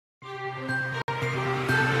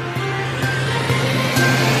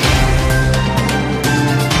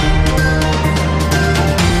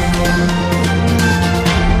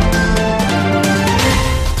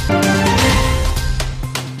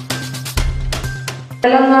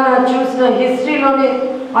తెలంగాణ చూసిన హిస్టరీలోనే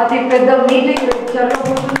అతి పెద్ద మీటింగ్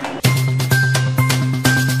జరగబోతుంది.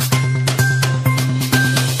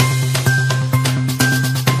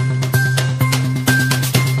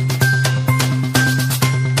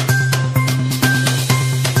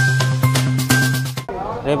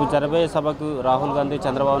 రేపు జరగబోయే సభకు రాహుల్ గాంధీ,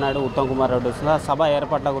 చంద్రబాబు నాయుడు, ఉత్తమ్ కుమార్ రెడ్డి వస్తున్న సభ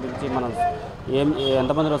ఏర్పాట్ల గురించి మనం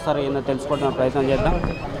ఎంతమంది వస్తారో ఏందో తెలుసుకోవడానికి ప్రయత్నం చేద్దాం.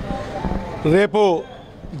 రేపు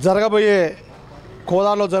జరగబోయే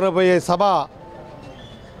కోదాడలో జరగబోయే సభ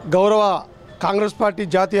గౌరవ కాంగ్రెస్ పార్టీ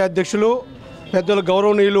జాతీయ అధ్యక్షులు పెద్దలు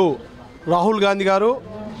గౌరవనీయులు రాహుల్ గాంధీ గారు,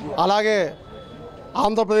 అలాగే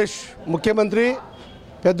ఆంధ్రప్రదేశ్ ముఖ్యమంత్రి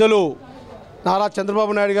పెద్దలు నారా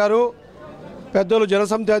చంద్రబాబు నాయుడు గారు, పెద్దలు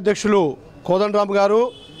జనసమితి అధ్యక్షులు కోదండరామ్ గారు,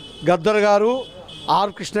 గద్దర్ గారు,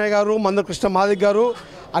 ఆర్ కృష్ణయ్య గారు, మందకృష్ణ మాదిక్ గారు,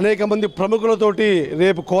 అనేక మంది ప్రముఖులతోటి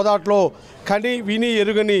రేపు కోదాట్లో కని విని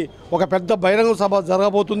ఎరుగని ఒక పెద్ద బహిరంగ సభ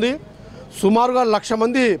జరగబోతుంది. సుమారుగా 1,00,000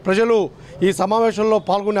 మంది ప్రజలు ఈ సమావేశంలో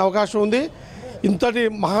పాల్గొనే అవకాశం ఉంది. ఇంతటి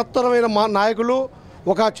మహత్తరమైన నాయకులు,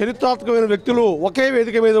 ఒక చరిత్రాత్మకమైన వ్యక్తులు ఒకే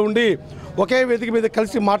వేదిక మీద ఉండి ఒకే వేదిక మీద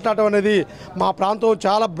కలిసి మాట్లాడటం అనేది మా ప్రాంతం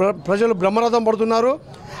చాలా ప్రజలు బ్రహ్మరథం పడుతున్నారు.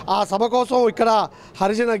 ఆ సభ కోసం ఇక్కడ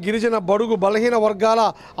హరిజన, గిరిజన, బడుగు, బలహీన వర్గాల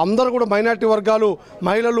అందరూ కూడా మైనార్టీ వర్గాలు,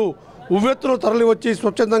 మహిళలు ఉవ్వెత్తును తరలి వచ్చి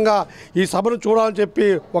స్వచ్ఛందంగా ఈ సభను చూడాలని చెప్పి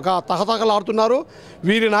ఒక తహతహలాడుతున్నారు.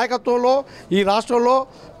 వీరి నాయకత్వంలో ఈ రాష్ట్రంలో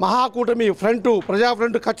మహాకూటమి ఫ్రంట్, ప్రజా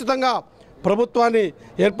ఫ్రంట్ ఖచ్చితంగా ప్రభుత్వాన్ని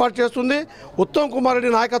ఏర్పాటు చేస్తుంది. ఉత్తమ్ కుమార్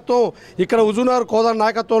రెడ్డి నాయకత్వం ఇక్కడ హుజూర్నగర్ కోదాడ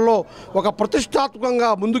నాయకత్వంలో ఒక ప్రతిష్టాత్మకంగా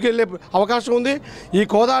ముందుకెళ్లే అవకాశం ఉంది. ఈ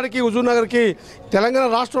కోదాడికి, హుజూర్నగర్కి తెలంగాణ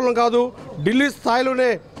రాష్ట్రంలో కాదు ఢిల్లీ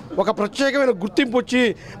స్థాయిలోనే ఒక ప్రత్యేకమైన గుర్తింపు వచ్చి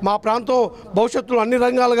మా ప్రాంతం భవిష్యత్తులో అన్ని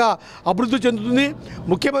రంగాలుగా అభివృద్ధి చెందుతుంది.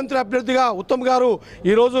 ముఖ్యమంత్రి అభ్యర్థిగా ఉత్తమ్ గారు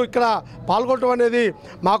ఈరోజు ఇక్కడ పాల్గొనడం అనేది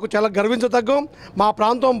మాకు చాలా గర్వించదగ్గం. మా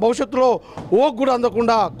ప్రాంతం భవిష్యత్తులో ఓకు కూడా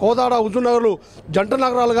అందకుండా కోదాడ, హుజూర్నగర్లు జంట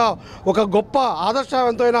నగరాలుగా ఒక గొప్ప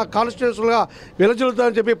ఆదర్శవంతమైన కాన్స్టిట్యూన్సీలుగా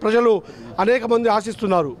వెలజిల్లుతారని చెప్పి ప్రజలు అనేక మంది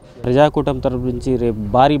ఆశిస్తున్నారు. ప్రజాకూటమి తరపు నుంచి రేపు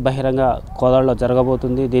భారీ బహిరంగ కోదాడలో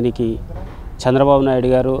జరగబోతుంది. దీనికి చంద్రబాబు నాయుడు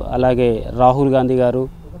గారు, అలాగే రాహుల్ గాంధీ గారు,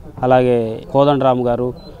 అలాగే కోదండరామ్ గారు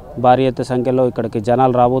భారీ ఎత్తున సంఖ్యలో ఇక్కడికి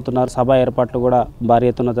జనాలు రాబోతున్నారు. సభ ఏర్పాట్లు కూడా భారీ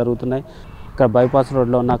ఎత్తున జరుగుతున్నాయి. ఇక్కడ బైపాస్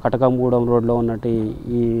రోడ్లో ఉన్న కటకంగూడెం రోడ్లో ఉన్నట్టు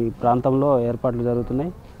ఈ ప్రాంతంలో ఏర్పాట్లు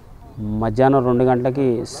జరుగుతున్నాయి. మధ్యాహ్నం 2 గంటలకి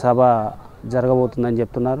సభ జరగబోతుందని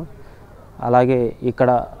చెప్తున్నారు. అలాగే ఇక్కడ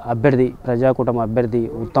అభ్యర్థి, ప్రజాకూటమి అభ్యర్థి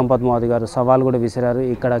ఉత్తమ్ పద్మావతి గారు సవాల్ కూడా విసిరారు.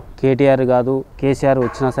 ఇక్కడ కేటీఆర్ కాదు కేసీఆర్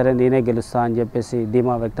వచ్చినా సరే నేనే గెలుస్తా అని చెప్పేసి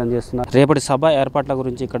ధీమా వ్యక్తం చేస్తున్నారు. రేపటి సభ ఏర్పాట్ల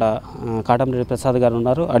గురించి ఇక్కడ కాటంరెడ్డి ప్రసాద్ గారు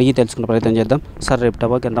ఉన్నారు, అడిగి తెలుసుకునే ప్రయత్నం చేద్దాం. సార్, రేపు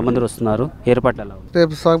సభకి ఎంతమంది వస్తున్నారు, ఏర్పాట్లు ఎలా?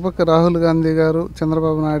 రేపు సభకి రాహుల్ గాంధీ గారు,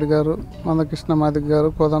 చంద్రబాబు నాయుడు గారు, మందకృష్ణ మాదిక్ గారు,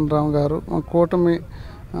 కోదండరామ్ గారు, కూటమి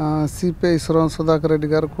సిపిఐ సుధాకర్ రెడ్డి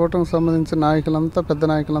గారు, కూటమికి సంబంధించిన నాయకులంతా, పెద్ద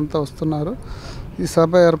నాయకులంతా వస్తున్నారు. ఈ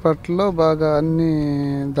సభ ఏర్పాట్లలో బాగా అన్ని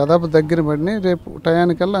దాదాపు దగ్గర పడినాయి. రేపు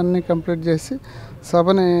టయానికల్లా అన్నీ కంప్లీట్ చేసి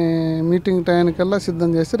సభని మీటింగ్ టయానికల్లా సిద్ధం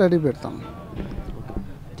చేసి రెడీ పెడతాం.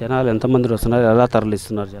 జనాలు ఎంతమంది వస్తున్నారు, ఎలా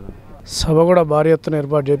తరలిస్తున్నారు జనాలు? సభ కూడా భారీ ఎత్తున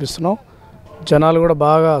ఏర్పాటు చేపిస్తున్నాం. జనాలు కూడా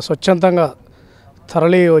బాగా స్వచ్ఛందంగా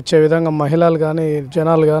తరలి వచ్చే విధంగా మహిళలు కానీ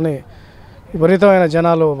జనాలు కానీ విపరీతమైన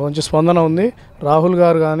జనాలు మంచి స్పందన ఉంది. రాహుల్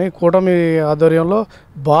గారు కానీ కూటమి ఆధ్వర్యంలో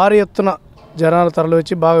భారీ ఎత్తున జనాలు తరలి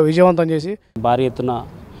వచ్చి బాగా విజయవంతం చేసి భారీ ఎత్తున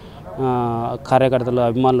కార్యకర్తలు,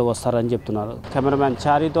 అభిమానులు వస్తారని చెప్తున్నారు. Cameraman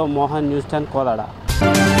చారితో Mohan, news 10 Kodad.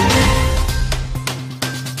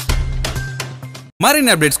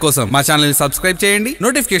 మరిన్ని అప్డేట్స్ కోసం మా ఛానల్ ని సబ్స్క్రైబ్ చేయండి.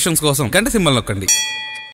 నోటిఫికేషన్స్ కోసం గంట సింబల్ నొక్కండి.